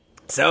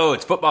So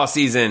it's football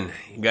season.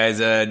 You guys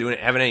having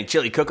any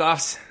chili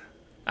cook-offs?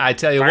 I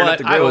tell you Firing up what,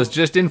 the I grill? was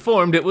just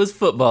informed it was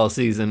football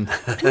season.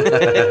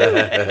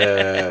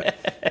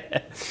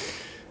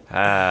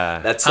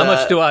 That's How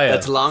much do I owe?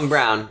 That's Long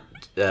Brown.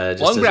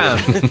 Long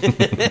Brown.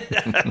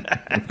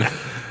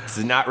 This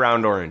is not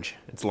round orange.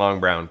 It's long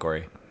brown,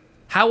 Corey.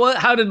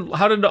 How did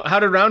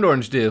Round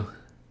Orange do?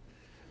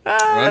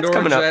 Round That's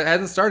coming Orange up.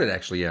 hasn't started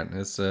actually yet.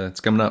 It's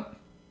coming up.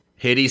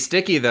 Hitty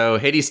Sticky though.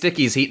 Hitty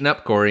Sticky's heating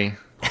up, Corey.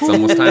 It's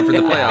almost time for the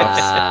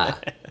playoffs.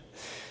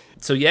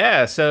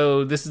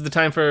 So this is the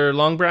time for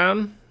Long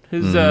Brown.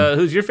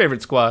 Who's your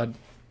favorite squad?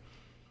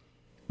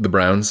 The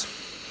Browns.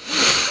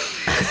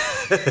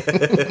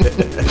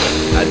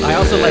 I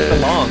also like the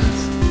Longs.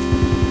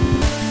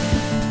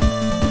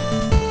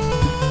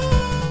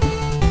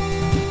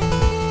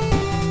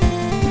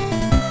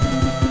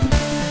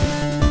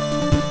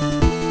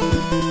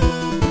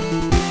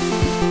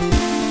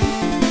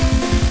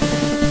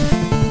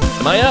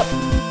 Am I up?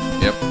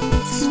 Yep.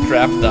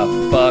 Strap the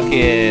fuck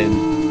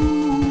in.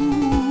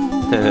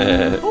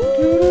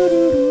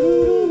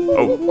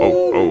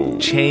 Oh.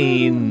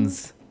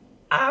 Chains.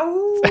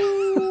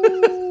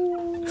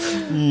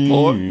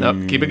 Or,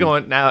 no, keep it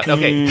going. Now,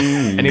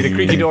 okay. I need a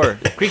creaky door.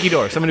 Creaky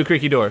door. Someone do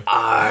creaky door.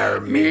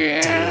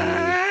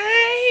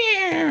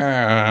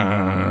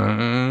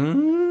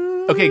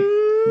 Okay.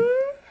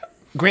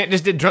 Grant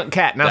just did drunk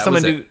cat. Now That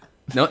someone was do... it.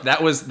 No,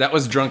 that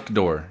was Drunk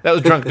Door. That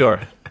was drunk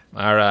door.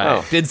 All right.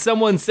 Oh. Did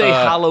someone say hold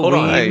on.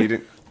 Halloween? Hey, you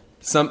didn't-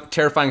 Some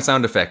terrifying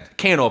sound effect.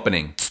 Can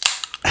opening.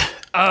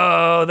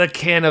 Oh, the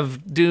can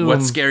of doom.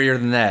 What's scarier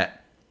than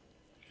that?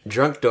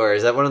 Drunk Door.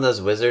 Is that one of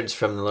those wizards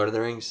from the Lord of the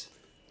Rings?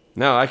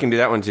 No, I can do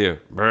that one too.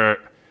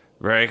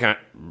 Break on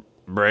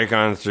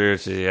through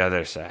to the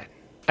other side.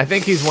 I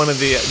think he's one of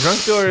the...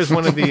 drunk door is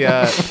one of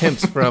the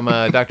pimps from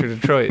Dr.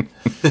 Detroit.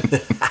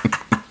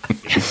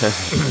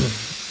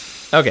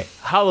 Okay,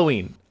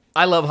 Halloween.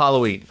 I love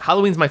Halloween.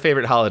 Halloween's my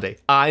favorite holiday.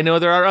 I know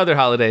there are other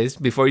holidays.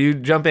 Before you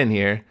jump in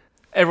here,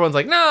 everyone's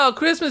like, no,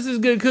 Christmas is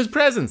good because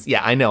presents.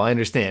 Yeah, I know, I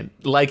understand.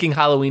 Liking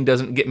Halloween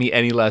doesn't get me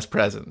any less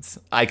presents.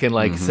 I can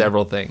like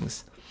several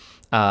things.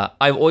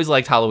 I've always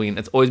liked Halloween.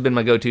 It's always been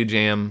my go-to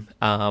jam.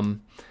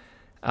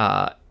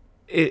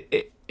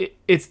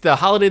 It's the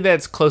holiday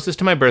that's closest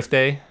to my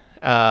birthday.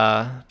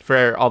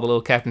 For all the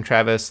little Captain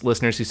Travis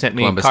listeners who sent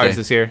me Columbus cards Day.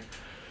 this year.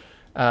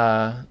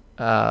 I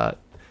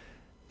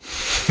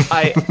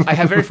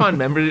have very fond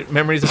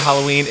memories of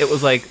Halloween. It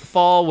was like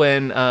fall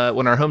when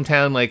our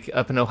hometown, like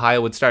up in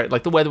Ohio, would start,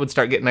 like the weather would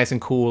start getting nice and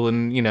cool,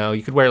 and you know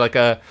you could wear like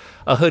a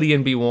hoodie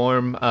and be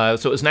warm.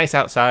 So it was nice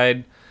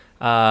outside.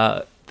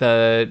 My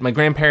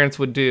grandparents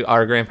would do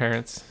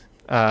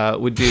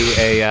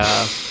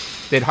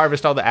they'd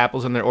harvest all the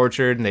apples in their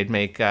orchard, and they'd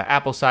make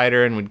apple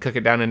cider, and we'd cook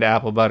it down into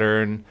apple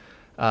butter, and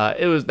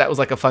that was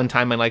like a fun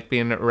time. I liked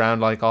being around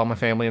like all my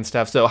family and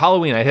stuff. So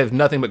Halloween, I have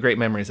nothing but great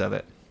memories of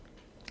it.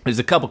 There's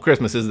a couple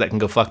Christmases that can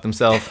go fuck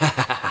themselves.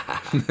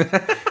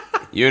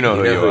 You know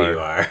who you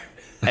are.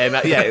 And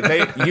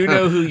you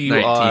know who you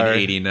are.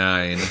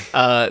 1989.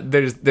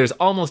 There's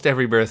almost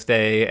every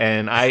birthday,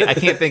 and I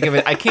can't think of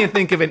it. I can't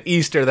think of an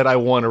Easter that I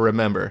want to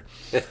remember.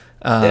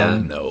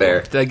 No.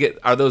 Fair.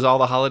 Are those all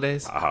the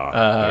holidays? I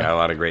got a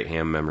lot of great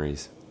ham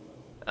memories.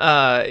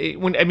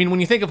 When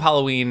you think of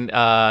Halloween,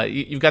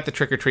 you've got the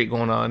trick or treat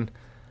going on.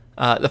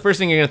 The first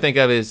thing you're gonna think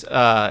of is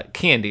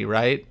candy,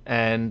 right?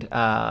 And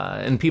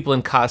people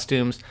in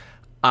costumes.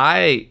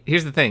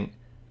 Here's the thing.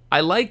 I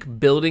like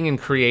building and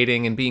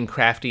creating and being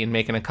crafty and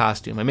making a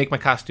costume. I make my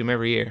costume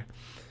every year.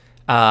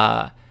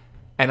 And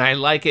I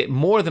like it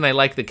more than I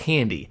like the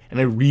candy. And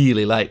I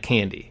really like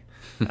candy.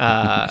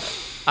 I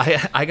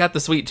got the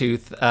sweet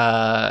tooth,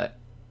 and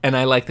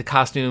I like the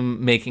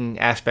costume making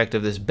aspect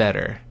of this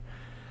better.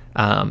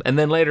 And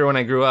then later when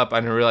I grew up, I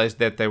realized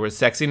that there was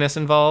sexiness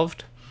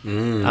involved.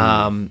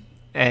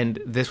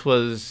 And this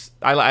was...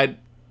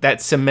 that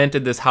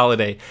cemented this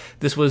holiday.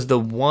 This was the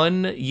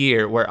one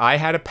year where I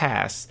had a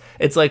pass.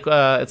 It's like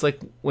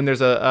when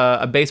there's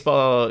a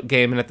baseball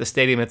game and at the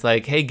stadium, it's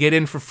like, hey, get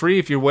in for free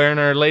if you're wearing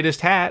our latest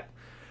hat,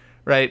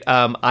 right?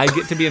 I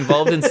get to be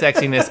involved in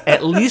sexiness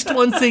at least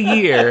once a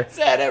year. Does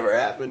that ever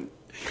happen?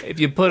 If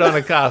you put on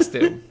a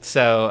costume.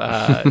 So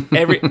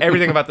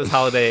everything about this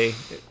holiday,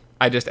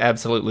 I just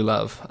absolutely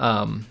love.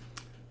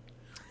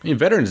 I mean,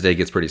 Veterans Day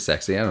gets pretty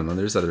sexy. I don't know.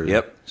 There's other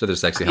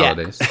sexy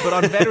holidays. But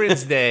on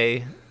Veterans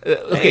Day,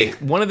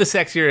 one of the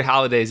sexier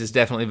holidays is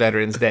definitely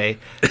Veterans Day.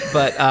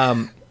 But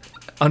on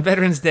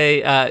Veterans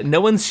Day,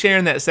 no one's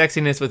sharing that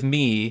sexiness with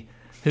me,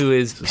 who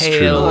is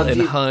pale true.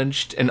 and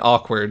hunched and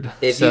awkward.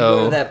 If you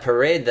go to that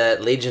parade,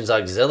 that Legion's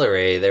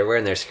Auxiliary, they're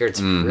wearing their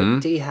skirts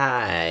pretty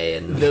high.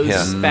 And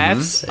those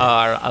spats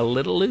are a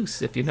little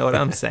loose, if you know what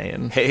I'm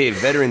saying. Hey,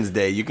 Veterans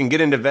Day. You can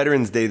get into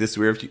Veterans Day this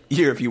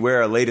year if you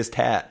wear our latest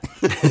hat.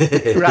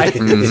 Right?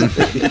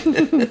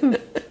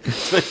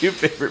 It's my new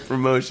favorite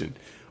promotion.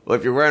 Well,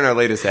 if you're wearing our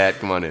latest hat,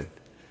 come on in.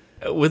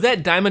 Was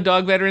that Diamond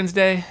Dog Veterans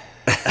Day?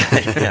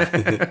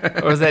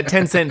 Or was that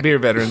 10-cent beer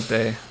Veterans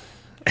Day?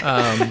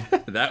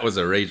 That was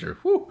a rager.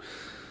 Whew.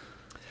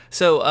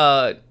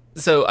 So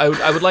So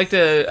I would like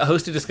to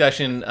host a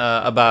discussion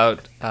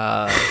about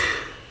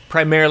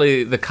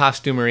primarily the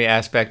costumery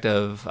aspect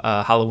of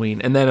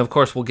Halloween, and then of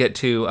course we'll get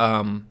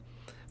to.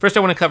 First, I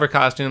want to cover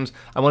costumes.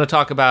 I want to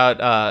talk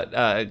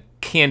about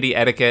candy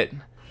etiquette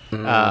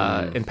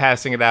and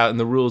passing it out, and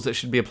the rules that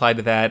should be applied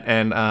to that.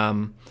 And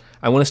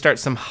I want to start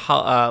some.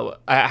 I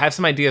have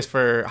some ideas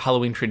for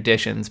Halloween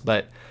traditions,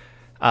 but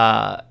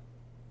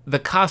the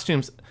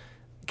costumes.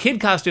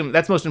 Kid costume,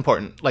 that's most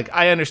important. Like,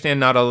 I understand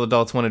not all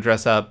adults want to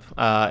dress up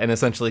and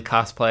essentially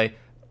cosplay.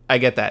 I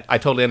get that. I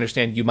totally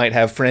understand you might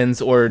have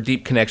friends or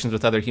deep connections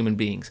with other human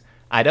beings.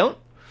 I don't.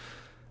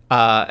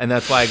 And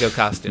that's why I go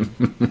costume.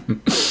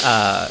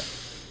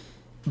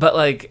 But,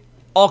 like,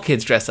 all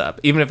kids dress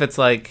up. Even if it's,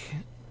 like,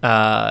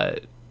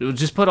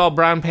 just put all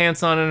brown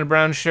pants on and a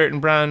brown shirt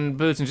and brown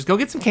boots and just go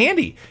get some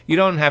candy. You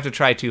don't have to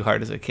try too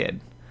hard as a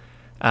kid.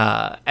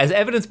 As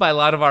evidenced by a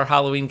lot of our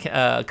Halloween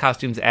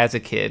costumes as a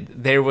kid,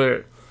 there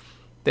were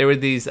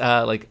these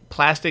like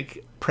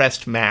plastic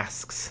pressed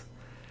masks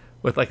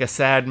with like a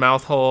sad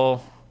mouth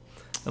hole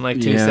and like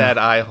two sad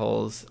eye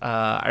holes.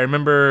 I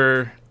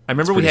remember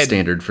we had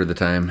standard for the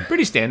time.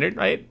 Pretty standard,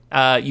 right?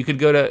 You could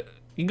go to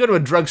a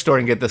drugstore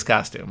and get this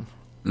costume.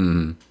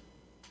 Mm.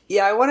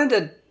 Yeah,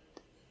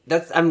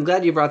 I'm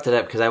glad you brought that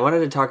up because I wanted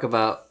to talk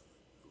about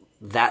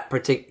that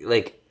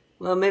particular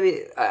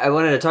I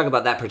wanted to talk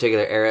about that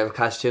particular era of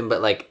costume,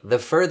 but like the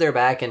further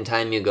back in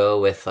time you go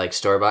with like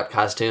store-bought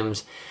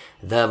costumes,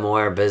 the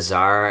more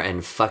bizarre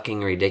and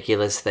fucking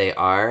ridiculous they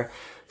are.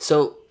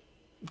 So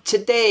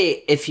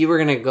today, if you were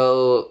going to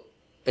go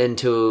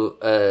into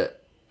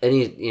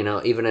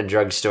even a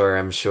drugstore,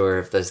 I'm sure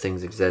if those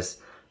things exist,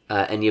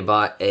 and you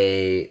bought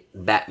a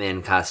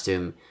Batman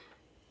costume,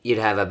 you'd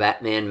have a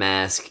Batman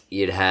mask,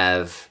 you'd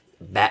have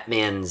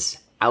Batman's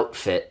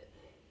outfit,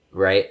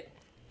 right?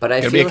 But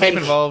I There'd feel be a cape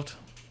like involved.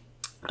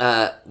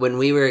 When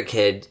we were a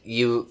kid,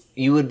 you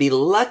would be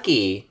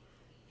lucky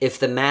if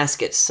the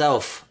mask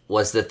itself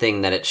was the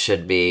thing that it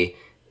should be.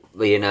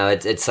 You know,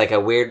 it's like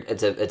a weird.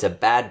 It's a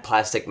bad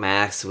plastic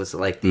mask with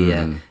like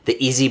the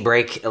easy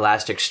break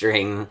elastic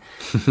string.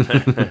 But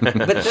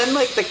then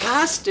like the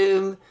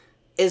costume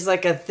is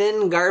like a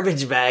thin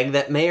garbage bag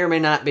that may or may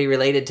not be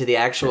related to the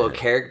actual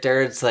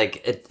character. It's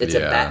like it's a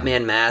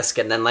Batman mask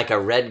and then like a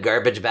red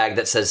garbage bag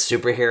that says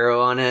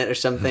superhero on it or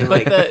something.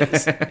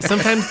 But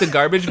sometimes the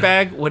garbage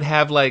bag would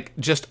have like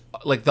just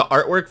like the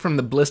artwork from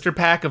the blister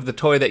pack of the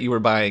toy that you were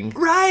buying.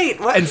 Right.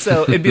 What? And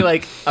so it'd be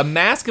like a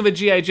mask of a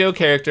G.I. Joe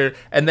character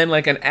and then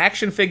like an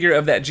action figure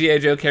of that G.I.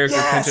 Joe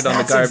character printed on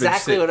the garbage. That's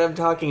exactly what I'm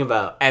talking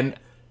about. And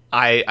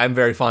I'm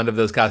very fond of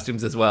those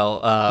costumes as well.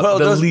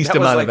 The least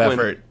amount of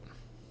effort.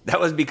 That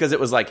was because it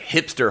was like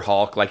hipster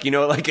Hulk, like, you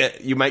know, like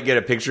you might get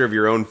a picture of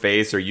your own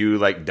face or you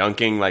like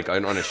dunking like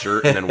on a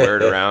shirt and then wear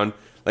it around.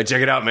 Like,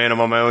 check it out, man, I'm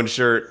on my own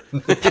shirt.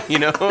 You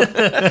know?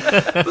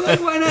 But like,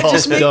 why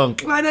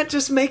not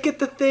just make it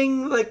the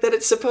thing like that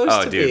it's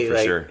supposed to be? Oh, dude, for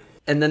like, sure.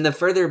 And then the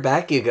further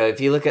back you go,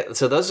 if you look at,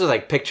 so those are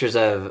like pictures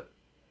of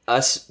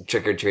us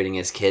trick-or-treating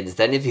as kids.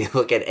 Then if you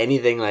look at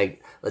anything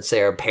like, let's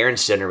say our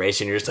parents'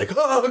 generation, you're just like,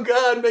 oh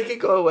God, make it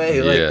go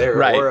away. Like, they're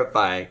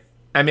horrifying.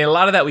 I mean, a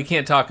lot of that we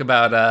can't talk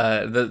about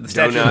the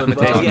statute of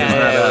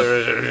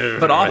limitations.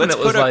 But often Let's it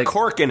was put a like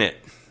cork in it.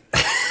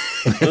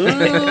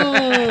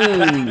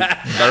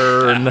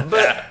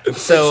 burn.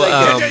 So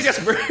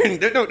just burn.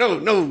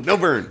 No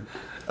burn.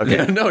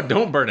 Okay. No,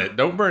 don't burn it.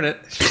 Don't burn it.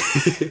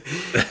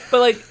 but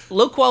like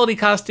low quality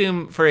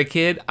costume for a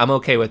kid, I'm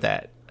okay with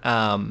that.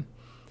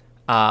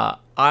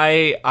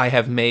 I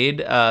have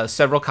made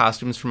several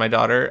costumes for my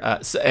daughter,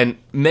 and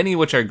many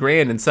which are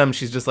grand, and some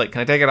she's just like,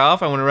 can I take it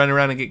off? I want to run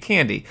around and get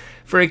candy.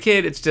 For a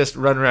kid, it's just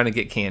run around and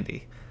get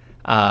candy.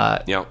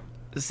 Yeah.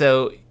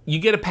 So you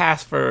get a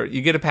pass for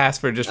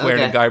just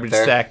wearing a garbage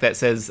sack that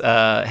says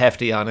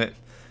Hefty on it.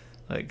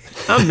 Like,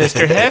 I'm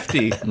Mr.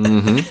 Hefty.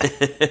 Mm-hmm.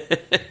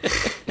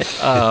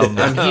 I'm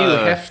Hugh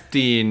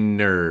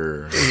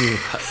Heftiner.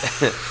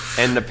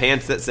 And the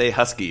pants that say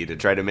Husky to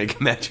try to make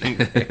a matching.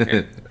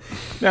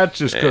 Not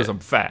just because I'm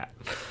fat.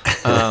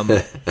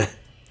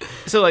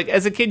 So, like,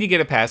 as a kid, you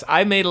get a pass.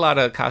 I made a lot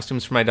of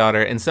costumes for my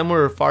daughter, and some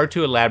were far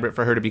too elaborate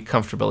for her to be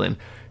comfortable in.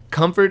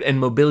 Comfort and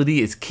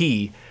mobility is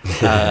key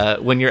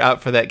when you're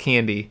out for that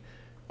candy.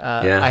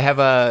 I have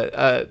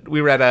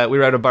we were at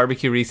a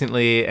barbecue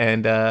recently,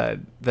 and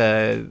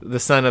the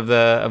son of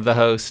the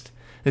host,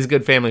 his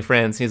good family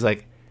friends, he's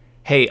like,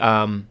 hey,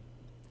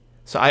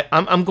 so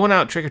I'm going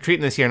out trick or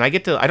treating this year, and I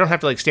don't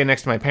have to like stand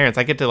next to my parents.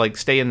 I get to like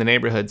stay in the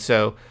neighborhood.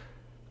 So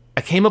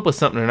I came up with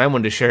something, and I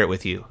wanted to share it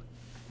with you.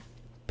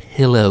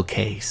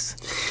 Pillowcase.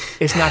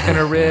 It's not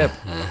gonna rip.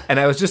 And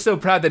I was just so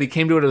proud that he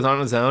came to it on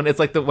his own. It's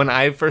like when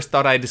I first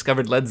thought I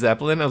discovered Led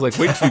Zeppelin, I was like,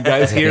 wait till you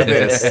guys hear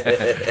this.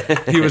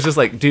 He was just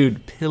like,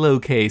 dude,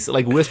 pillowcase,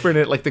 like whispering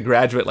it like The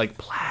Graduate, like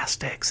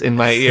plastics in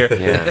my ear.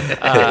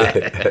 And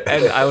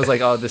I was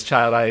like, oh, this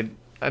child,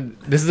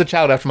 this is a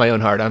child after my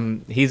own heart.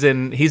 He's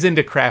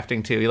into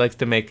crafting too. He likes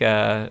to make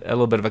a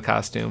little bit of a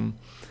costume.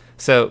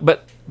 So,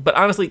 but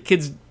honestly,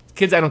 kids,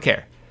 I don't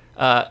care.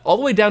 All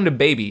the way down to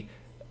baby.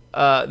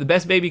 The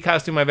best baby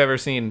costume I've ever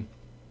seen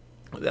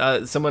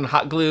Someone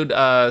hot glued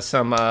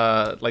some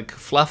like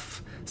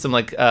fluff, some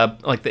like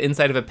the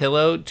inside of a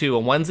pillow to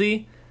a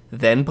onesie,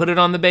 then put it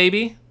on the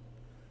baby,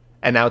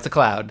 and now it's a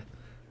cloud.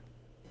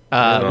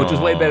 Which was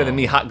way better than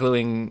me hot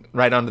gluing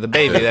right onto the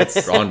baby.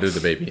 That's Onto the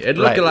baby. It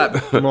looked a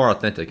lot more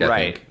authentic, I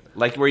think.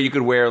 Like where you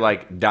could wear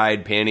like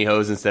dyed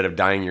pantyhose instead of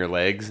dyeing your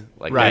legs,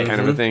 like Right. that kind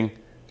of a thing.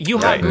 you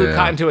hot glue Yeah.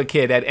 cotton to a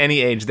kid at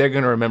any age, they're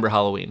going to remember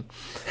Halloween.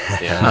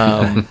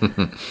 Yeah.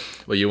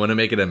 Well, you want to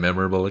make it a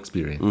memorable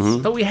experience.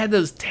 But we had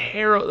those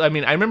terrible. I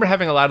mean, I remember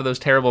having a lot of those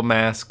terrible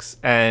masks,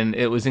 and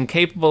it was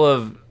incapable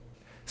of.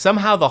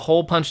 Somehow, the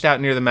hole punched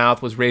out near the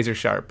mouth was razor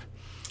sharp,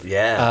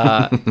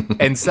 Yeah.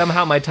 and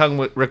somehow my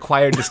tongue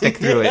required to stick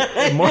through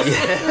it.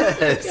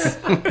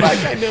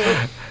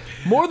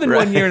 More than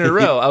 1 year in a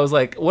row. I was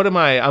like, "What am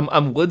I?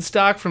 I'm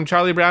Woodstock from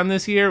Charlie Brown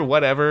this year.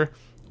 Whatever.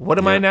 What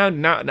am I now?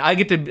 Now I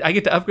get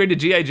to upgrade to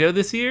GI Joe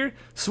this year.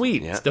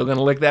 Sweet. Yeah. Still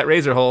gonna lick that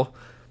razor hole.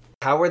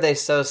 How were they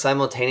so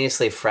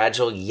simultaneously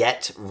fragile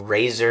yet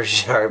razor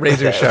sharp?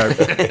 Razor sharp.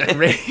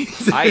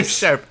 Razor Ice.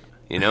 sharp.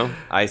 You know,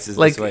 ice is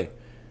Like this way.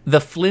 the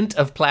flint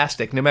of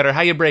plastic. No matter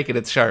how you break it,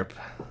 it's sharp.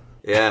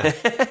 Yeah.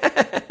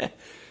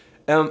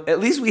 At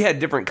least we had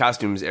different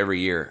costumes every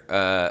year.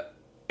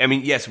 I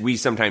mean, yes, we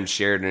sometimes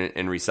shared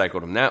and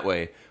recycled them that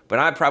way, but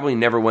I probably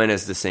never went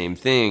as the same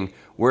thing.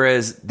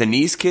 Whereas the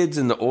Nice kids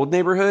in the old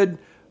neighborhood,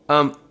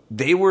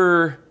 they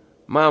were,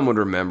 Mom would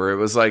remember, it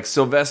was like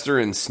Sylvester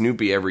and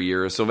Snoopy every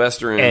year, or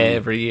Sylvester and...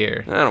 Every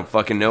year. I don't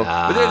fucking know.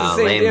 But they're the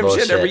same lame damn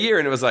bullshit. shit every year,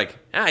 and it was like,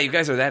 you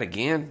guys are that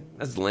again?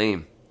 That's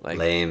lame. Like,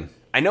 Lame.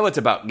 I know it's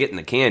about getting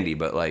the candy,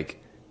 but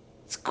like,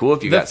 it's cool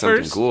if you The got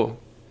something first- cool.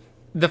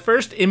 The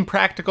first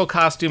impractical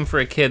costume for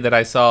a kid that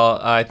I saw,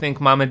 I think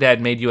Mom and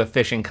Dad made you a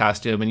fishing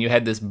costume, and you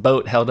had this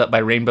boat held up by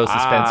rainbow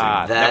suspensor.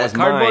 That That was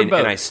cardboard mine, boat.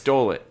 and I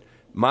stole it.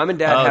 Mom and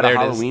Dad Oh, had there a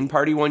it is. Halloween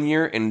party one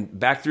year, and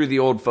back through the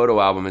old photo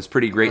album, it's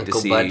pretty great Uncle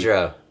to see.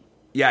 Budrow.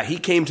 Yeah, he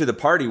came to the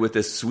party with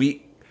this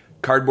sweet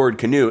cardboard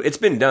canoe. It's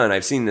been done.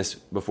 I've seen this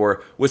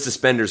before, with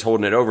suspenders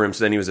holding it over him,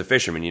 so then he was a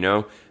fisherman, you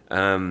know?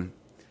 And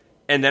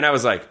then I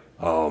was like,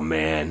 oh,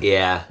 man.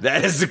 Yeah.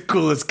 That is the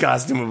coolest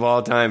costume of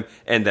all time.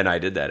 And then I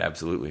did that,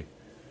 absolutely.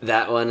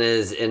 That one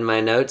is in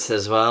my notes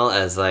as well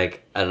as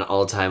like an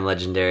all-time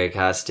legendary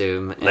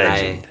costume. And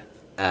Legend.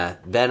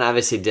 Ben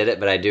obviously did it,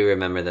 but I do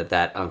remember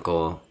that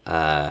uncle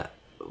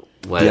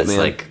was Yeah, man.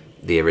 like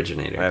the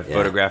originator. I have Yeah.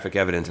 photographic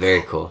evidence.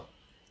 Very cool.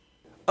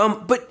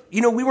 But,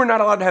 you know, we were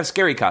not allowed to have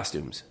scary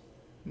costumes.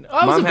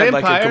 I was Mom a had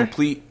vampire. like a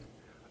complete.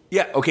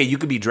 Yeah, okay, you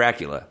could be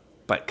Dracula,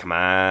 but come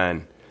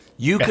on,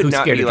 you could who's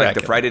not scared be of like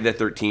the Dracula? Friday the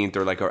 13th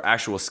or like an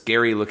actual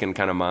scary looking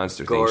kind of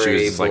monster thing. She was Gory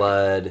just like,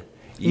 blood.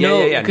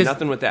 yeah, 'cause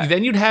nothing with that.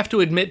 Then you'd have to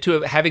admit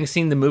to having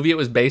seen the movie it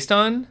was based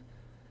on,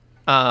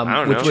 I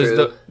don't which know. was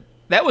True.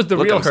 that was the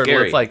Look, real I'm hurdle.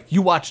 scary. It's like,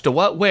 you watched a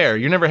what? Where?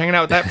 You're never hanging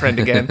out with that friend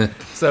again.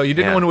 So you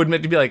didn't Yeah. want to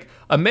admit to be like,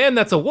 a man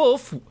that's a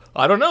wolf.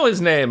 I don't know his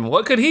name.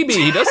 What could he be?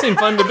 He does seem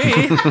fun to be.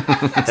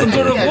 Some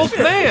sort of wolf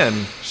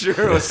man.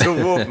 Sure, it was the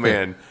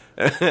Wolfman.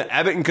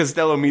 Abbott and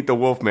Costello meet the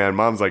Wolfman.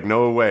 Mom's like,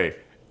 no way.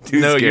 Too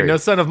No, scary. no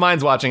son of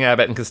mine's watching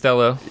Abbott and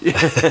Costello.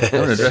 I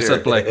want to dress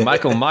up like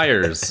Michael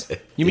Myers.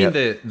 You mean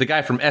Yep. the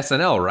guy from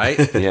SNL, right?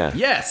 Yeah.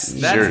 Yes,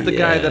 that's Sure. the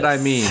guy that I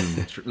Yes.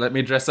 mean. Let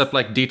me dress up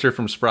like Dieter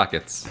from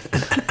Sprockets.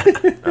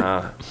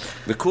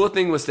 The cool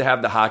thing was to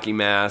have the hockey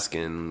mask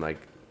and like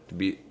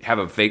to have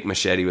a fake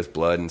machete with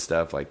blood and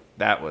stuff. Like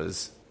that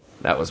was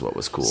what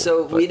was cool.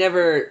 So But- we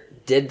never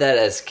did that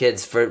as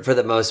kids for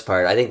the most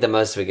part. I think the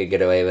most we could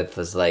get away with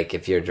was like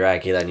if you're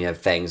Dracula and you have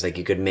fangs, like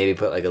you could maybe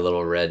put like a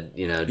little red,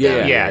 down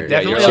Yeah, Yeah, your-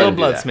 definitely you're a little allowed to do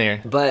blood that.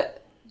 smear.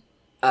 But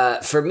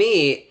for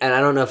me, and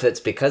I don't know if it's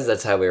because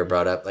that's how we were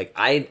brought up, like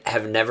I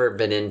have never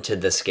been into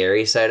the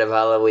scary side of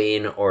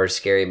Halloween or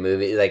scary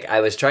movies. Like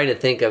I was trying to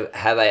think of,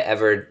 have I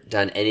ever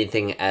done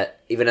anything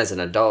even as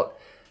an adult,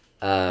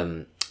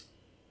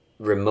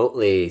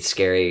 remotely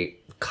scary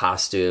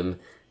costume?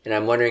 And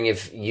I'm wondering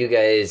if you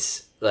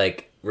guys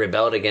like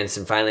rebelled against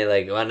and finally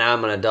like, well, now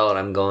I'm an adult.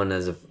 I'm going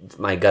as if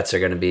my guts are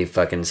going to be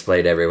fucking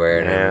splayed everywhere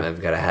and Yeah.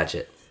 I've got a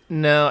hatchet.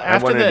 No, I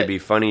after wanted that, to be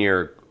funny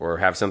or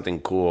have something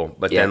cool.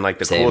 But Yeah, then, like,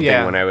 the same. cool thing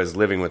Yeah. when I was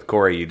living with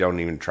Corey, you don't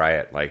even try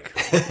it. Like,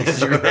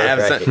 you're going to have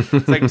Right. something.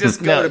 It's like,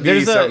 just go No, to be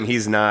there's a- something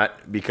he's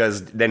not,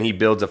 because then he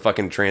builds a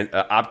fucking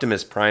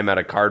Optimus Prime out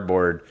of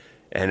cardboard.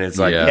 And it's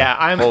like, Yeah.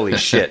 Yeah, holy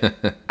shit.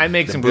 I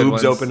make some good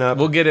Boobs ones. open up.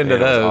 We'll get into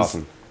Man, it was those.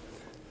 awesome.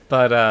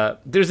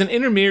 But there's an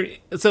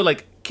intermediate. So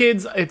like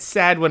kids, it's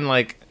sad when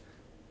like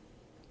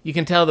you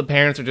can tell the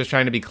parents are just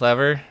trying to be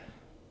clever,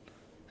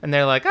 and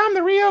they're like, "I'm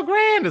the Rio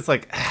Grande." It's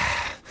like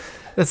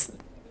that's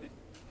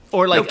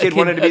or like No kid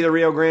wanted to be the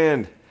Rio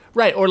Grande.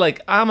 right, or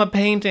like I'm a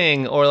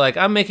painting, or like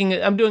I'm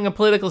doing a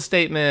political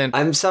statement.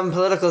 I'm some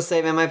political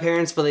statement my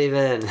parents believe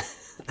in.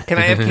 Can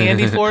I have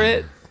candy for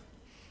it?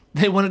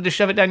 They wanted to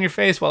shove it down your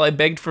face while I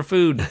begged for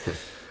food.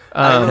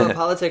 I don't know what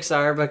politics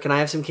are, but can I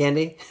have some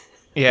candy?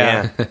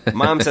 Yeah.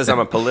 Mom says I'm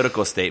a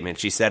political statement.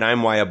 She said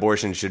I'm why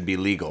abortion should be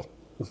legal.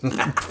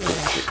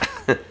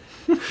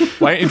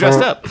 Why aren't you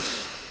dressed up?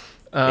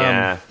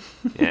 Yeah.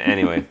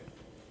 Anyway.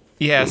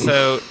 Yeah,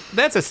 so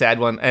that's a sad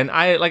one. And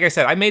like I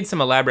said, I made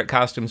some elaborate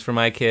costumes for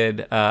my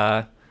kid.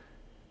 The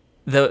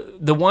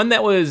one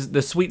that was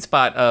the sweet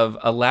spot of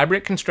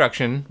elaborate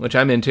construction, which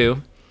I'm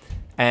into,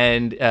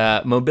 and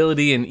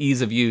mobility and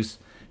ease of use.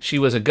 She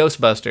was a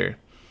Ghostbuster.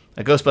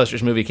 A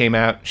Ghostbusters movie came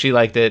out. She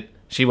liked it.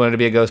 She wanted to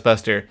be a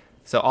Ghostbuster.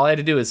 So all I had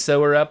to do is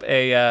sew her up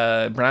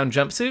a brown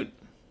jumpsuit.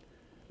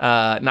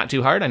 Not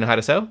too hard. I know how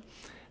to sew.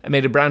 I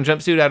made a brown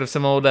jumpsuit out of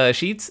some old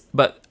sheets,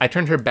 but I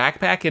turned her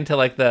backpack into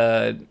like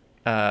the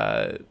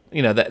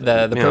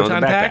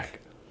proton pack.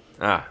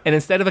 Ah. And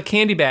instead of a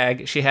candy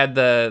bag, she had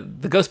the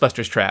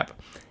Ghostbusters trap.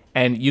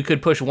 And you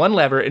could push one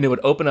lever and it would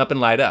open up and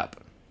light up.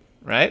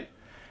 Right?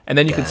 And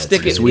then you could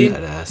stick it in.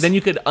 Then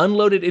you could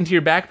unload it into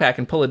your backpack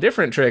and pull a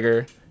different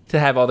trigger to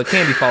have all the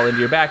candy fall into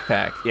your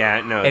backpack.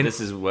 Yeah, no, And- this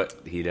is what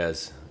he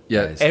does.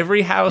 Yeah. guys.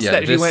 Every house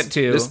that she went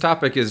to. This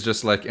topic is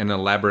just like an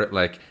elaborate,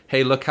 like,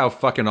 hey, look how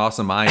fucking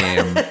awesome I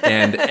am.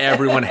 And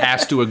everyone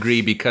has to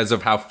agree because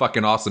of how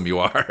fucking awesome you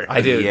are.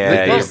 I do.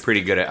 Yeah, Well, you're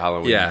pretty good at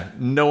Halloween. Yeah.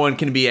 No one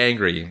can be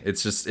angry.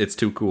 It's just, it's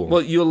too cool.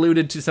 Well, you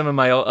alluded to some of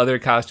my other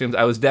costumes.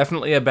 I was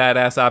definitely a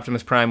badass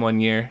Optimus Prime one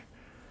year,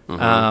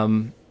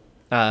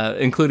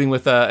 including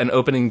with an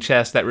opening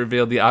chest that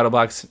revealed the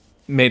Autobots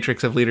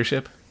matrix of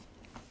leadership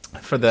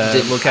for the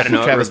little Captain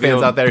Travis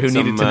fans out there who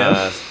needed to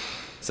know.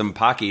 Some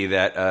Pocky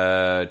that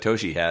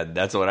Toshi had.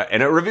 That's what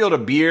and it revealed a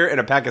beer and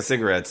a pack of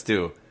cigarettes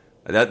too.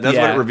 That's what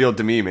Yeah. it revealed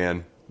to me,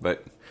 man.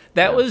 But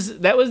That was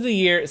the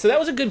year. So that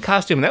was a good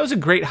costume. That was a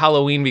great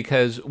Halloween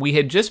because we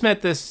had just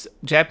met this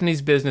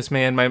Japanese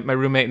businessman, my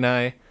roommate and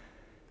I.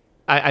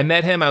 I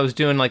met him. I was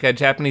doing like a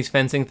Japanese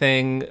fencing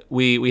thing.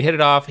 We hit it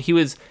off. He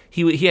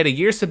had a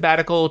year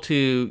sabbatical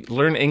to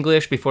learn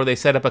English before they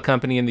set up a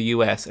company in the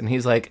U.S. And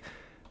he's like,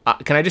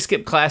 "Can I just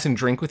skip class and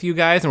drink with you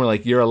guys?" And we're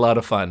like, "You're a lot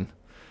of fun."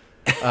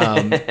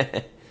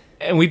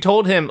 And we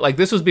told him, like,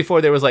 this was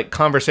before there was like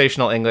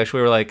conversational English.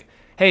 We were like,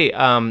 "Hey,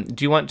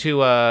 do you want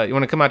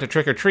to come out to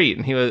trick or treat?"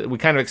 And we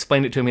kind of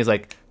explained it to him. He's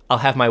like, "I'll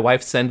have my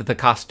wife send the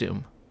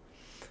costume."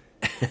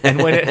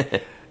 And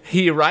when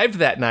he arrived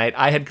that night,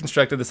 I had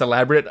constructed this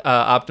elaborate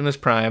Optimus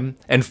Prime,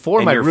 and for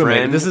And my your roommate,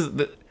 friend? this is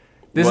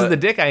the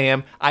dick I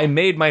am. I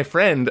made my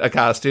friend a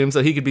costume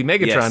so he could be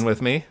Megatron Yes.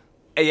 with me.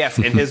 yes,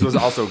 and his was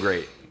also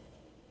great.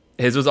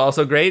 His was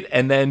also great,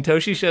 and then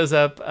Toshi shows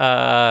up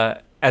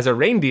as a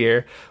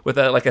reindeer with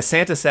a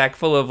Santa sack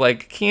full of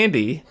like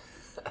candy,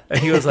 and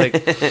he was like,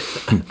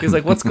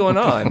 "What's going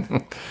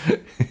on?"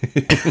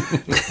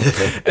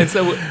 And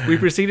so we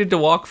proceeded to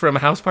walk from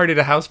house party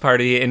to house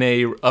party in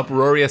a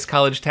uproarious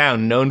college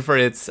town known for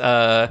its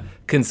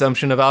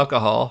consumption of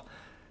alcohol,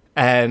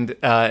 and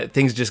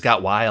things just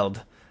got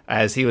wild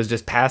as he was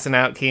just passing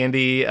out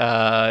candy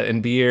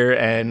and beer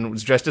and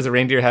was dressed as a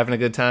reindeer having a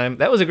good time.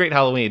 That was a great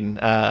Halloween.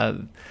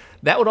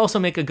 That would also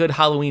make a good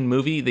Halloween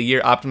movie. The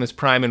year Optimus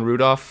Prime and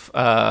Rudolph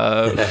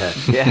Yeah,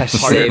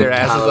 partied their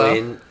asses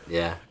Halloween. off.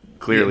 Yeah.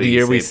 clearly The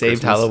year we saved saved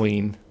Christmas.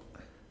 Halloween.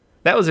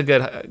 That was a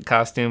good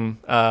costume.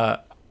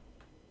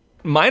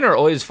 Mine are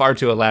always far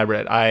too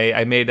elaborate.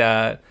 I made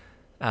the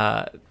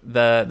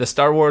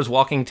Star Wars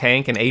walking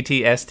tank and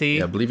AT-ST.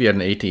 Yeah, I believe you had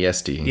an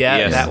ATST. Yeah,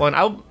 Yes. that one.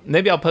 I'll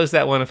post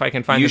that one if I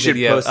can find You the should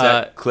video. post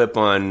that clip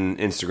on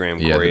Instagram,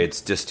 yeah, Corey. the-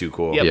 It's just too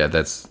cool. Yep. Yeah,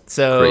 that's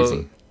So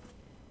crazy.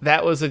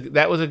 that was a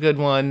good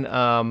one.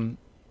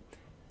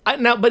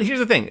 But here's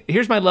the thing.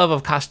 Here's my love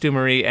of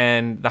costumery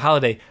and the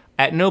holiday.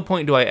 At no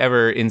point do I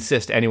ever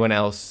insist anyone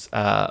else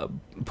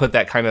put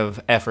that kind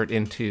of effort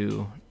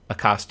into a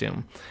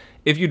costume.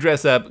 If you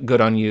dress up,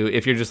 good on you.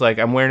 If you're just like,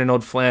 I'm wearing an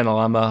old flannel,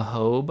 I'm a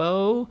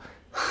hobo,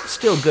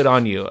 still good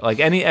on you. Like,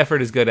 any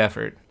effort is good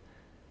effort.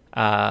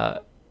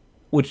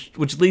 Which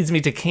leads me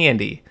to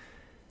candy.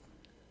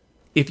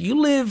 If you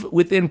live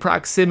within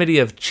proximity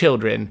of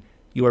children,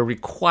 you are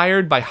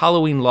required by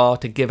Halloween law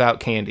to give out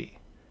candy.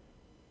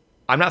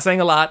 I'm not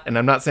saying a lot, and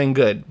I'm not saying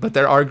good, but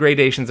there are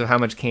gradations of how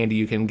much candy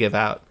you can give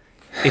out.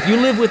 If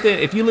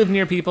you live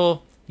near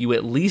people, you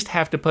at least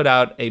have to put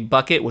out a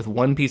bucket with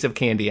one piece of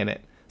candy in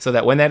it, so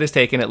that when that is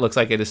taken, it looks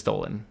like it is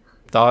stolen.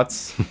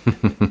 Thoughts?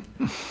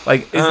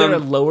 Like, is there a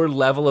lower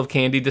level of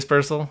candy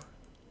dispersal?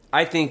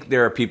 I think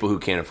there are people who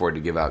can't afford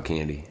to give out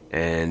candy,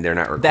 and they're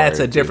not required. That's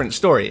a to. different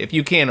story. If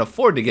you can't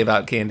afford to give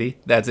out candy,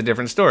 that's a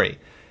different story.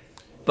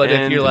 But if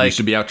And you're you like, You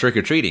should be out trick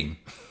or treating.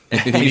 You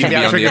need to should be be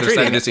out on the other side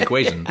trick-or-treating. of this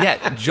equation.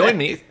 yeah, join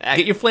me.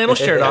 Get your flannel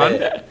shirt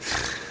on.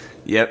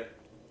 Yep.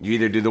 You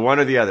either do the one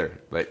or the other.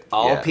 But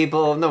All yeah.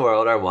 people in the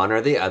world are one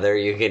or the other.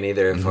 You can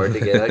either afford to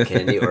give out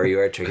candy or you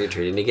are trick or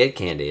treating to get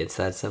candy. It's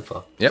that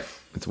simple. Yep,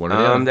 it's one or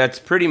the other. That's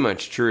pretty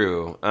much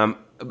true.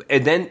 But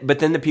then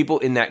the people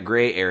in that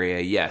gray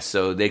area, yes,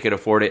 so they could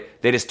afford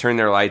it. They just turn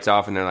their lights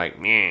off and they're like,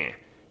 meh.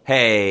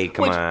 Hey,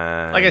 come Which,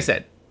 on. like I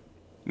said,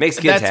 makes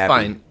kids that's happy.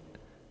 fine.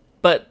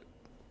 But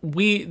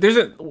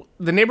the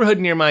neighborhood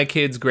near my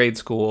kids' grade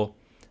school,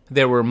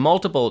 there were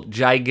multiple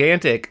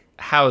gigantic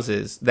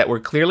houses that were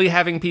clearly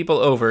having people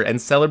over and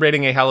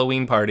celebrating a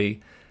Halloween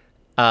party,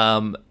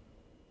 and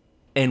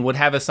would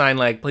have a sign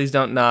like, "Please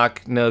don't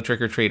knock, no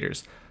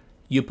trick-or-treaters."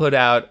 You put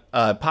out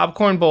a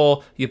popcorn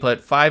bowl, you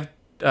put 5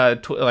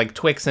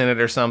 Twix in it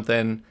or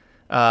something,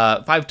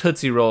 5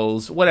 Tootsie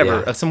Rolls,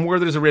 whatever, Yeah. some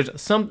Werther's Original,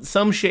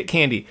 some shit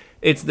candy.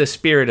 It's the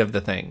spirit of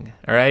the thing,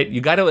 all right?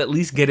 You got to at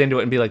least get into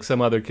it and be like,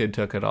 some other kid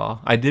took it all.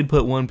 I did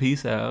put one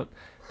piece out.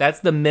 That's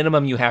the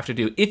minimum you have to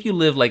do. If you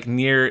live like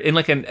in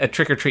like a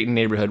trick-or-treating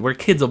neighborhood where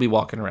kids will be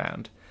walking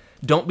around,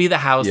 don't be the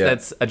house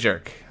that's a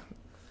jerk.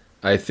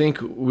 I think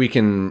we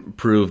can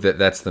prove that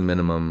that's the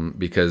minimum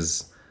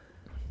because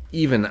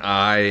even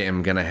I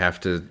am going to have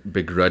to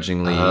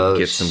begrudgingly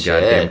get some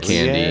shit. goddamn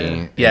candy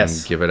and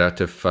Yes. give it out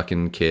to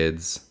fucking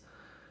kids.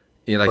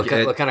 You know, like,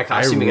 What kind of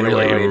costume I you gonna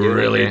wear when you do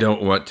really that?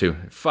 don't want to.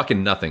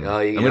 Fucking nothing. Oh,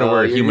 I'm going to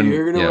wear a human.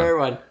 You're gonna yeah. wear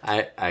one.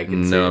 I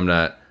can see. No, it. I'm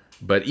not.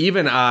 But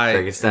even I,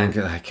 Frankenstein.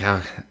 like,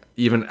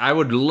 even I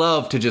would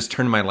love to just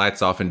turn my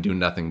lights off and do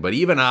nothing. But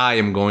even I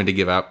am going to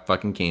give out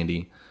fucking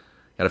candy.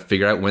 Got to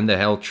figure out when the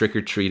hell trick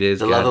or treat is.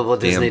 The lovable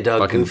Goddamn Disney dog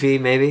fucking- Goofy,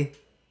 maybe?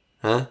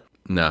 Huh?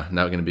 No,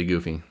 not going to be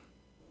Goofy.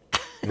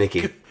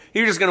 Mickey.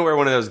 You're just gonna wear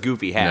one of those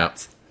goofy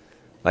hats,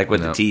 like with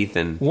No. the teeth.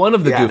 And One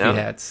of the Yeah, goofy no.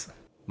 hats.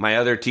 my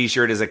other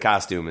T-shirt is a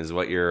costume, is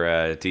what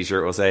your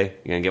T-shirt will say.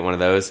 You're gonna get one of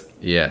those.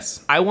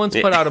 Yes. I once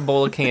put out a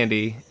bowl of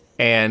candy,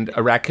 and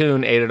a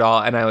raccoon ate it all,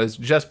 and I was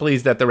just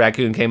pleased that the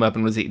raccoon came up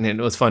and was eating it,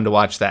 and it was fun to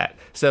watch that.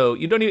 So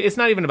you don't even, it's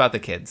not even about the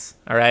kids,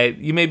 all right?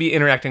 You may be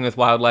interacting with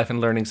wildlife and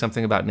learning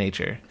something about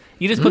nature.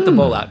 You just put the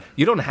bowl out.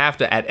 You don't have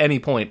to, at any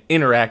point,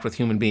 interact with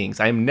human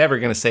beings. I am never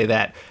going to say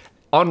that.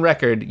 On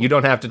record, you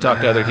don't have to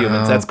talk to other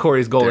humans. That's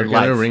Corey's goal They're in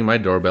going to life. ring my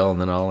doorbell,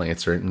 and then I'll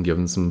answer it and give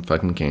them some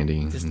fucking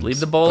candy. Just leave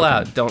the bowl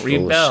out. Don't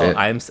read bell. bullshit.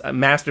 I'm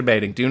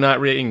masturbating. Do not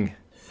ring.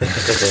 Well,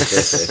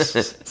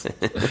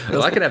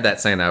 I could have that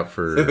sign out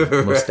for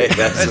most days.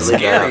 That's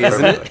scary,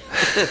 isn't it?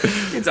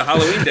 It's a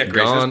Halloween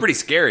decoration. Gone. It's pretty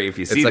scary if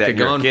you see It's like that a and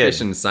you're gone kid.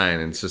 fishing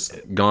sign. And it's just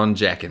gone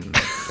jacking.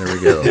 There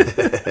we go.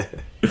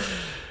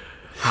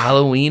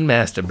 Halloween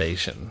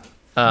masturbation.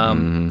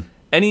 Then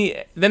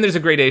there's a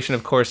gradation,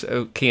 of course,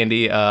 of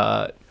candy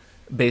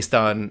based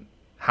on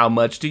how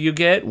much do you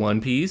get,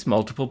 one piece,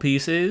 multiple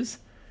pieces,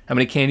 how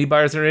many candy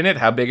bars are in it,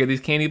 how big are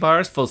these candy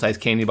bars. Full-size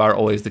candy bar,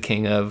 always the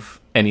king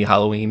of any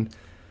Halloween.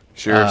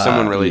 Sure, if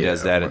someone really yeah,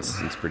 does that,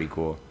 it's pretty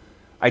cool.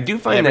 I do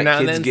find Every now that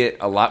and kids then- get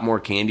a lot more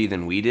candy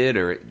than we did,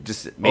 or it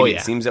just maybe yeah.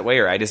 it seems that way,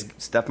 or I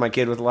just stuff my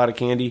kid with a lot of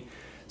candy,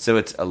 so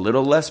it's a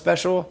little less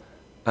special.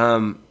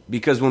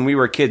 Because when we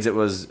were kids, it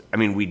was, I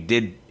mean, we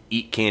did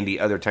eat candy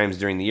other times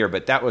during the year,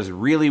 but that was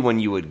really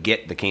when you would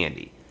get the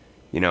candy.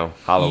 You know,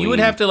 Halloween. You would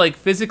have to like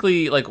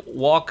physically like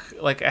walk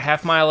like a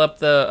half mile up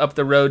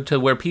the road to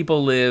where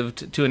people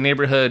lived, to a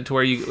neighborhood to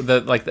where you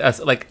like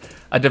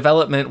a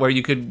development where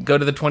you could go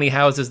to the 20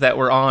 houses that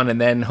were on, and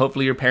then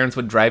hopefully your parents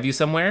would drive you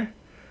somewhere.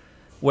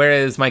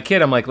 Whereas my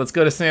kid, I'm like, let's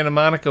go to Santa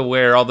Monica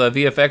where all the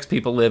VFX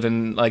people live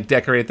and like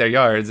decorate their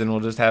yards, and we'll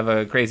just have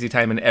a crazy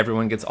time, and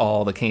everyone gets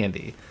all the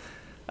candy.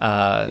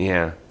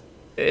 Yeah.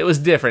 It was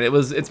different.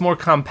 It's more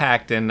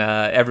compact, and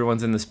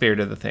everyone's in the spirit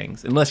of the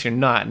things. Unless you're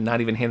not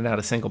even handing out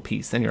a single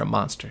piece, then you're a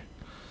monster.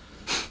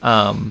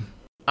 I'm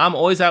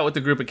always out with the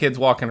group of kids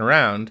walking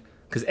around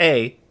because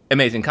A,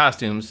 amazing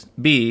costumes.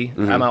 B,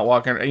 I'm out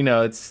walking. You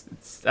know, it's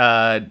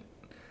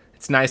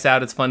nice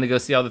out. It's fun to go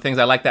see all the things.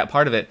 I like that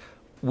part of it.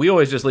 We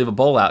always just leave a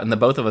bowl out, and the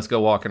both of us go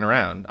walking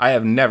around. I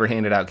have never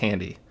handed out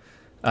candy.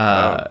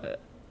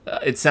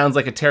 It sounds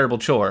like a terrible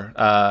chore.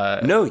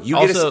 No, you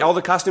also- get all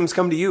the costumes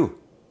come to you.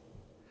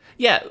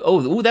 Yeah.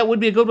 Oh, that would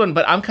be a good one.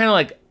 But I'm kind of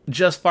like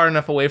just far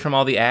enough away from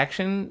all the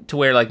action to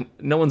where like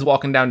no one's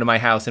walking down to my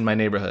house in my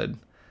neighborhood.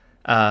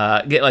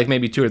 Get like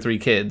maybe 2 or 3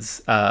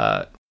 kids.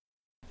 Also,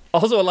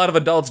 a lot of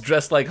adults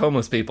dressed like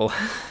homeless people.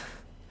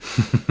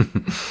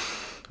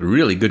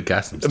 Really good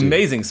costumes. too.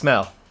 Amazing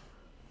smell.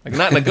 Like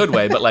not in a good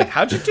way, but like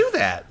how'd you do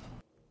that?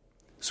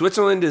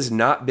 Switzerland is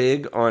not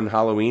big on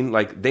Halloween.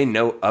 Like, they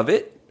know of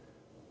it,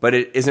 but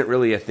it isn't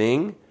really a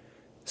thing.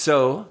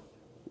 So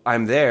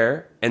I'm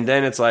there, and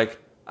then it's like,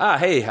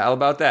 hey, how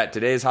about that?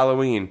 Today's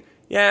Halloween.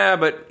 Yeah,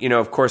 but, you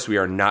know, of course we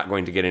are not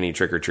going to get any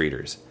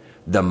trick-or-treaters.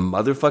 The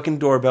motherfucking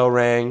doorbell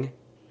rang.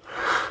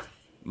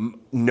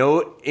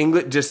 No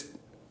English, just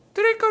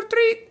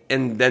trick-or-treat,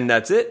 and then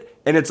that's it.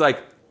 And it's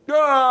like,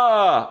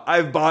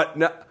 I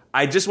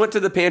just went to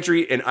the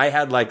pantry, and I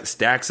had, like,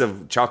 stacks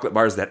of chocolate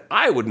bars that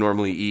I would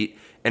normally eat,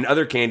 and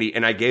other candy,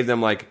 and I gave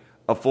them, like,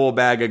 a full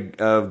bag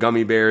of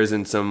gummy bears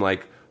and some,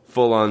 like,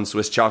 full-on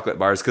Swiss chocolate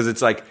bars, because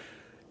it's like,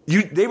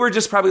 they were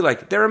just probably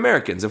like, they're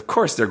Americans. Of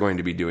course they're going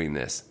to be doing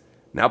this.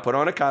 Now put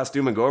on a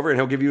costume and go over and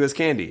he'll give you his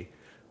candy.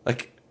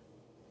 Like,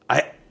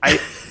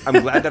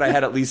 I'm glad that I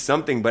had at least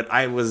something, but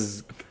I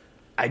really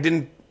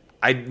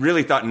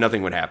thought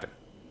nothing would happen.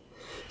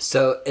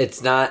 So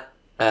it's not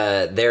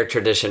their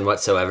tradition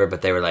whatsoever,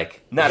 but they were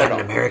like, Not we at got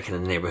an all. American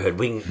in the neighborhood.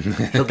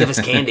 He'll give us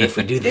candy if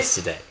we do this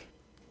today.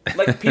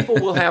 Like, people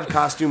will have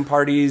costume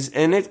parties,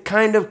 and it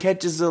kind of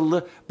catches a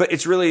little, but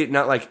it's really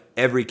not like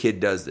every kid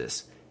does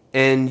this.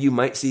 And you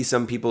might see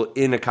some people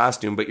in a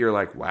costume, but you're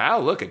like, wow,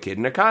 look, a kid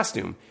in a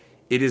costume.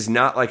 It is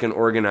not like an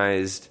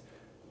organized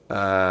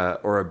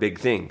or a big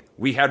thing.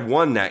 We had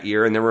one that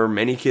year, and there were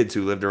many kids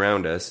who lived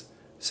around us.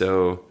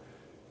 So,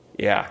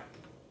 yeah.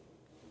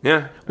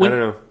 Yeah, I don't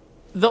know.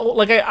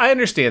 I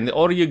understand. The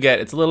older you get,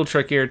 it's a little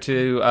trickier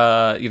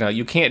to,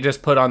 you can't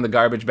just put on the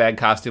garbage bag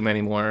costume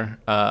anymore.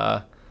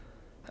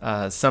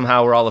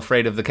 Somehow we're all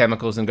afraid of the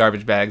chemicals in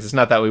garbage bags. It's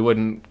not that we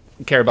wouldn't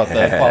care about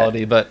the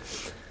quality, but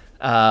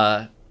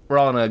we're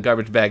all in a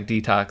garbage bag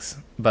detox.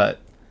 But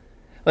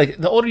like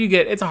the older you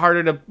get, it's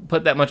harder to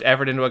put that much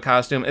effort into a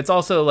costume. It's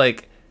also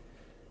like,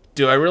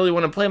 do I really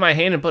want to play my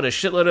hand and put a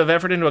shitload of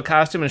effort into a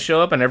costume and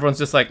show up? And everyone's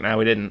just like, nah,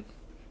 we didn't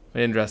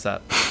dress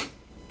up.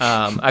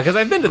 Because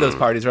I've been to those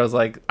parties where I was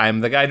like,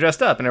 I'm the guy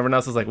dressed up, and everyone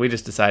else is like, we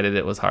just decided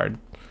it was hard.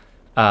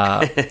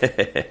 But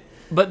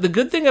the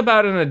good thing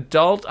about an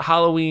adult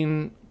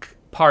Halloween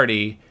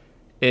party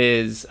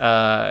is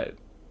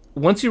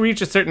once you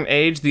reach a certain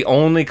age, the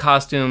only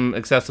costume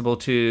accessible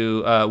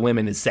to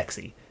women is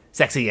sexy.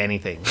 Sexy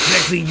anything.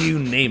 Sexy you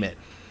name it.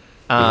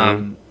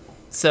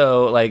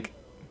 So, like,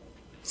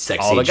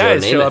 Sexy all the Joe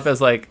guys Namath. show up as,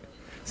 like,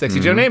 Sexy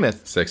Joe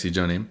Namath. Sexy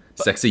Joe Name.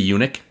 Sexy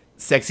eunuch.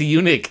 Sexy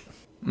eunuch.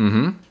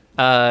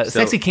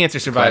 Sexy cancer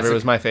survivor classic.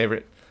 was my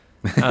favorite.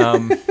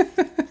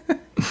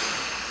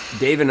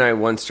 Dave and I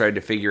once tried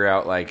to figure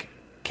out, like,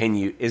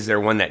 is there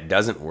one that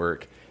doesn't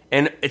work?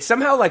 And it's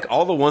somehow like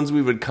all the ones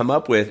we would come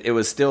up with, it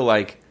was still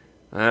like,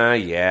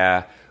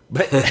 yeah.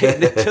 But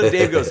until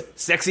Dave goes,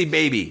 sexy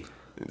baby.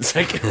 It's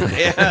like,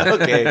 yeah,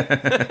 okay.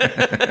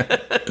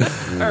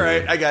 All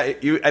right, I got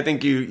it. I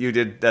think you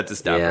did, that's a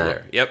stopper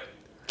there. Yep.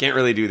 Can't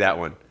really do that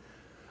one.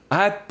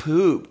 I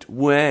pooped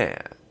when?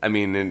 I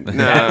mean,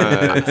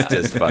 no, it's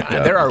just fucked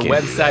up. There are You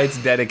can't-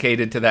 websites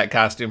dedicated to that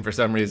costume for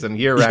some reason,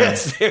 year round.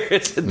 Yes,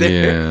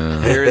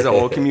 there is a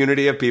whole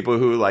community of people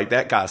who like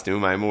that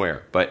costume, I'm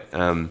aware. But,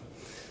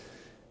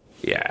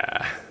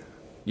 yeah,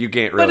 you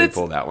can't really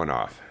pull that one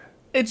off.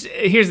 It's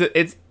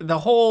the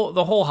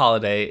whole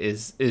holiday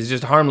is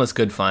just harmless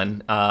good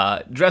fun.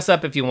 Dress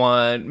up if you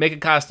want, make a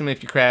costume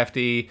if you're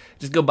crafty,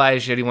 just go buy a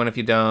shitty one if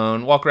you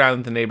don't, walk around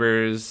with the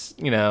neighbors,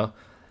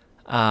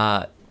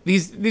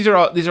 these are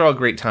all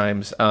great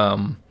times.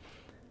 And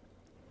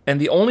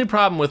the only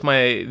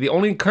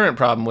current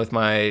problem with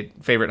my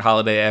favorite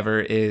holiday ever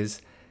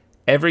is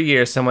every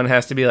year someone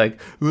has to be like,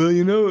 well,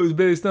 it was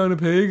based on a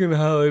pagan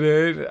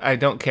holiday. I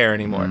don't care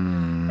anymore.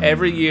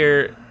 Every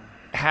year,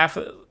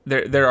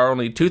 there are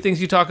only two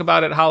things you talk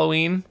about at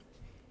Halloween: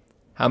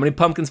 how many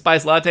pumpkin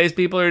spice lattes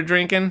people are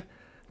drinking,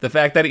 the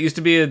fact that it used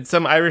to be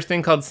some Irish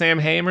thing called Sam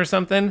Hain or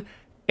something,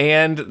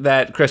 and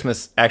that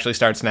Christmas actually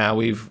starts now.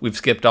 We've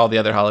skipped all the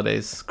other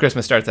holidays.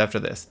 Christmas starts after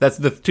this. That's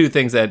the two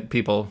things that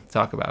people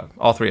talk about.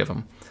 All three of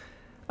them.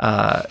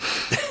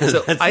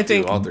 So I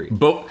think all three.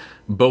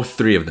 Both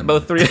three of them.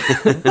 both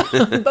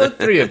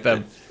three of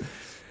them.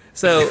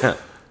 So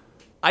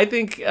I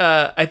think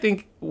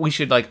we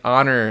should like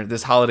honor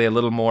this holiday a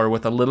little more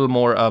with a little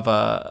more of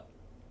a.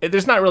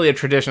 There's not really a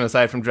tradition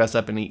aside from dress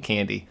up and eat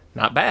candy.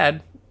 Not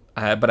bad,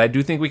 but I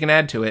do think we can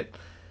add to it.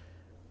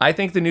 I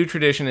think the new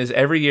tradition is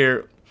every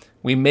year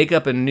we make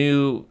up a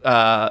new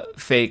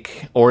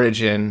fake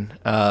origin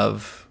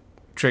of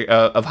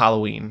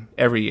Halloween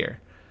every year.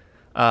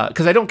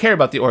 Because I don't care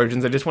about the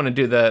origins. I just want to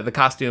do the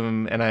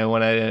costume and I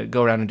want to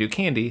go around and do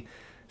candy.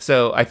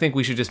 So I think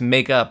we should just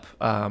make up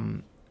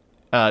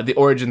the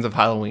origins of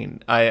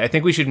Halloween. I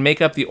think we should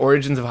make up the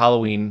origins of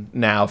Halloween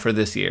now for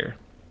this year.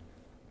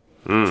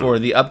 For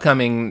the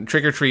upcoming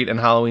trick-or-treat and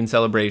Halloween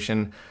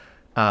celebration.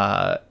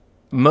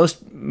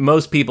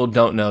 Most people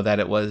don't know that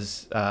it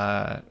was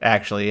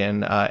actually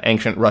an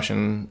ancient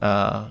Russian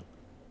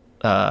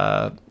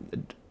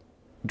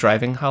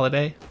driving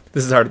holiday.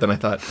 This is harder than I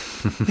thought.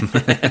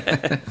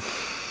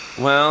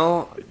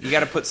 Well, you got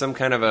to put some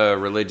kind of a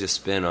religious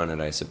spin on it,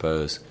 I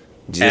suppose.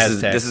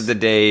 Aztecs. This is the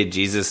day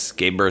Jesus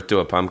gave birth to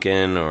a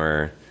pumpkin,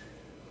 or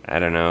I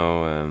don't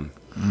know,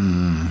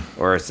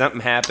 or something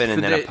happened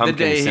and then a pumpkin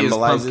the day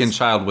symbolizes. his pumpkin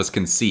child was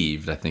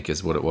conceived, I think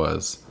is what it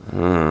was.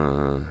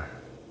 Virgin,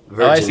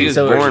 I see.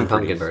 So- virgin Born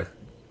pumpkin pretty- birth.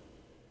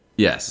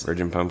 Yes.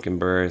 Virgin pumpkin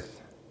birth.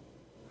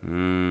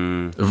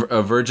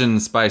 A virgin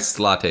spice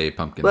latte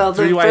pumpkin. Well,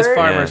 the Three wise third-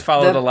 farmers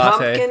followed a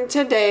latte. pumpkin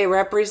today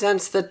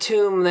represents the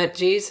tomb that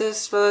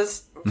Jesus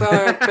was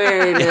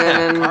buried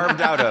in.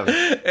 Carved out of.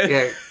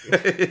 Yeah,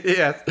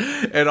 yes.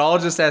 It all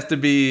just has to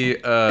be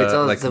it's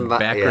all like some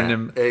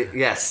backronym. Yeah.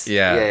 Yes.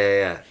 Yeah.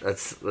 Yeah.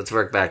 Let's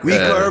work back. We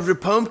carved a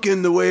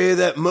pumpkin the way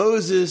that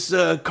Moses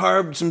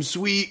carved some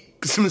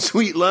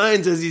sweet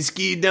lines as he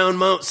skied down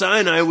Mount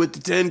Sinai with the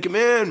Ten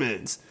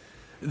Commandments.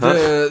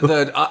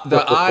 The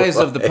eyes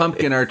of the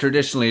pumpkin are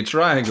traditionally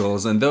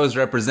triangles, and those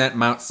represent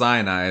Mount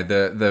Sinai,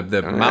 the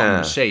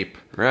mountain shape.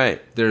 Right.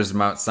 There's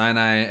Mount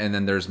Sinai, and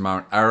then there's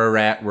Mount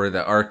Ararat, where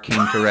the ark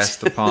came to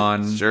rest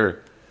upon. Sure.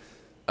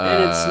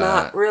 And it's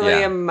not really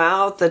yeah. a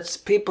mouth. It's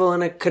people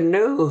in a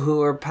canoe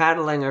who are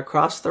paddling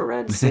across the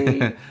Red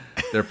Sea.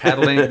 They're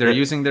paddling. They're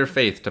using their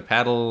faith to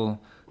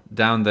paddle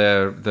down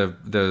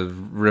the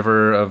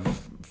river of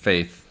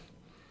faith.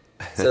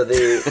 So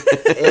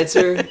the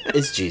answer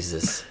is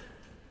Jesus.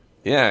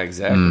 Yeah,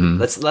 exactly.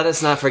 Let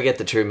us not forget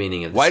the true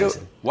meaning of the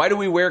season. Why do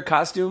we wear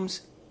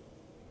costumes?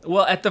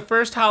 Well, at the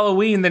first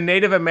Halloween, the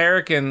Native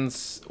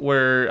Americans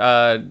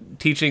were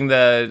teaching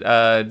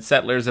the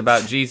settlers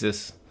about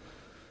Jesus.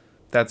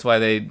 That's why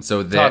they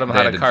So taught him they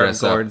how had to to carve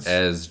dress up gourds.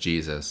 as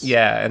Jesus.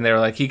 Yeah, and they were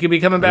like, he could be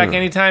coming back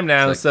anytime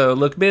now, like- so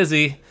look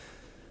busy.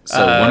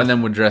 So one of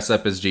them would dress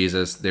up as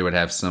Jesus. They would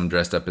have some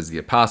dressed up as the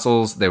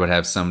apostles. They would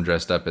have some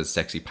dressed up as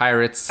sexy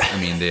pirates. I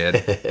mean,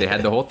 they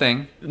had the whole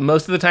thing.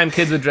 Most of the time,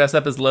 kids would dress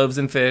up as loaves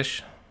and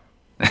fish.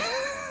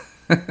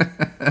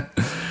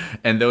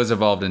 And those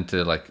evolved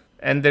into like,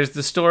 And there's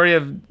the story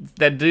of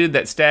that dude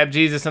that stabbed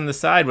Jesus on the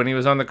side when he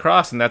was on the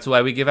cross, and that's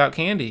why we give out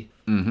candy.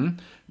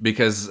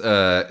 because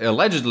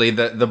allegedly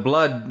the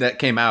blood that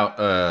came out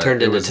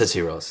Turned into was-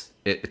 Tootsie Rolls.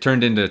 It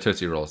turned into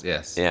Tootsie Rolls.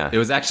 Yes. Yeah. It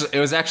was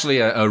actually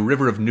a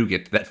river of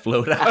nougat that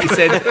flowed out. He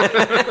said,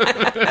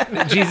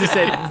 Jesus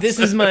said, "This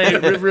is my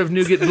river of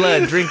nougat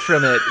blood. Drink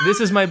from it.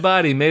 This is my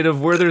body made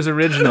of Werther's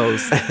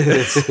Originals.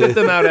 Spit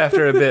them out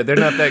after a bit. They're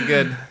not that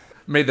good."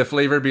 May the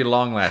flavor be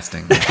long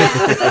lasting.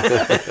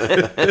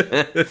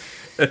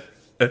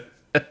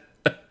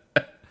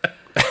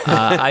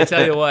 I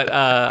tell you what,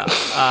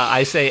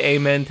 I say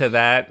amen to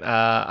that.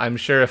 I'm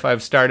sure if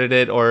I've started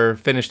it or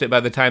finished it by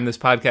the time this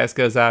podcast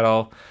goes out,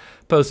 I'll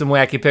post some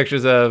wacky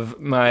pictures of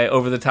my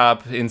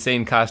over-the-top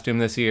insane costume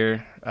this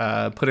year,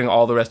 putting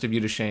all the rest of you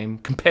to shame.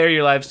 Compare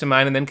your lives to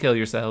mine and then kill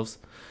yourselves.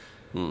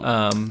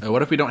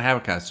 What if we don't have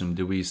a costume?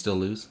 Do we still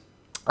lose?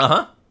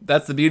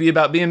 That's the beauty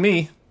about being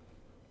me.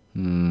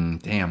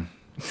 Damn.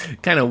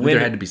 Kind of There win.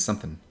 had to be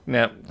something.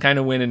 Kind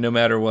of winning no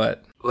matter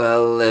what.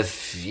 Well,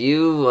 if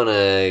you want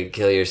to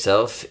kill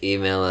yourself,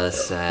 email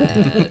us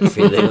at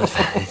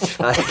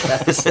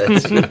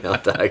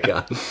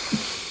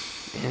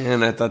freelywithpodcast@gmail.com.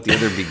 And I thought the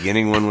other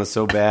beginning one was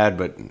so bad,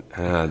 but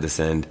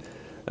this end.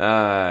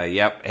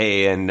 Yep.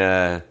 Hey, and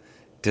to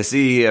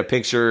see a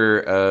picture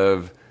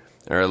of,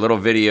 or a little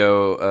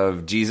video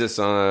of Jesus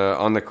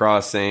on the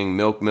cross saying,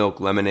 "Milk, milk,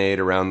 lemonade,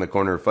 around the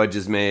corner fudge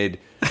is made,"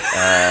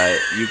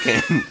 you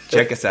can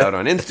check us out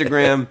on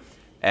Instagram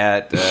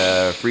at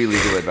Free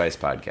Legal Advice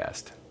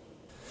Podcast.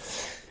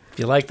 If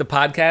you like the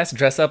podcast,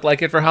 dress up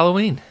like it for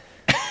Halloween.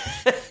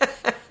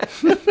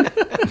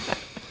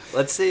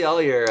 Let's see all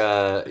your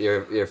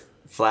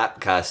flap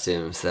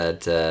costumes.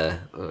 That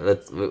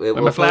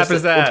my flap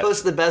is that? We'll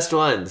post the best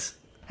ones.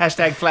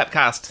 Hashtag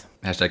Flapcast.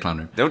 Hashtag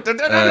clown. Don't.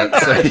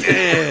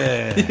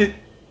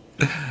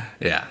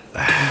 Yeah.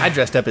 I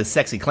dressed up as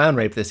sexy clown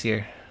rape this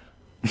year.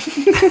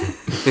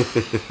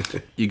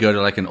 You go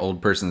to like an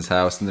old person's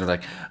house and they're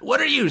like,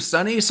 "What are you,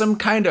 Sonny? Some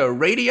kind of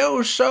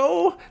radio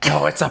show?"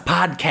 "No, it's a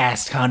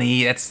podcast,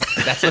 honey. That's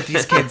what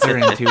these kids are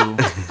into."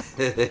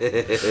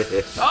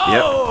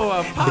 "Oh,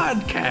 a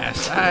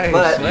podcast."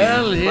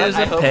 Well, here's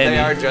I a hope penny. they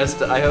are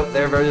dressed. I hope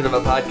their version of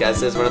a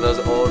podcast is one of those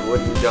old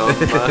wooden dome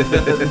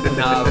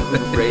knob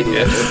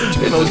radios.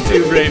 Old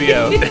tube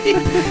radio.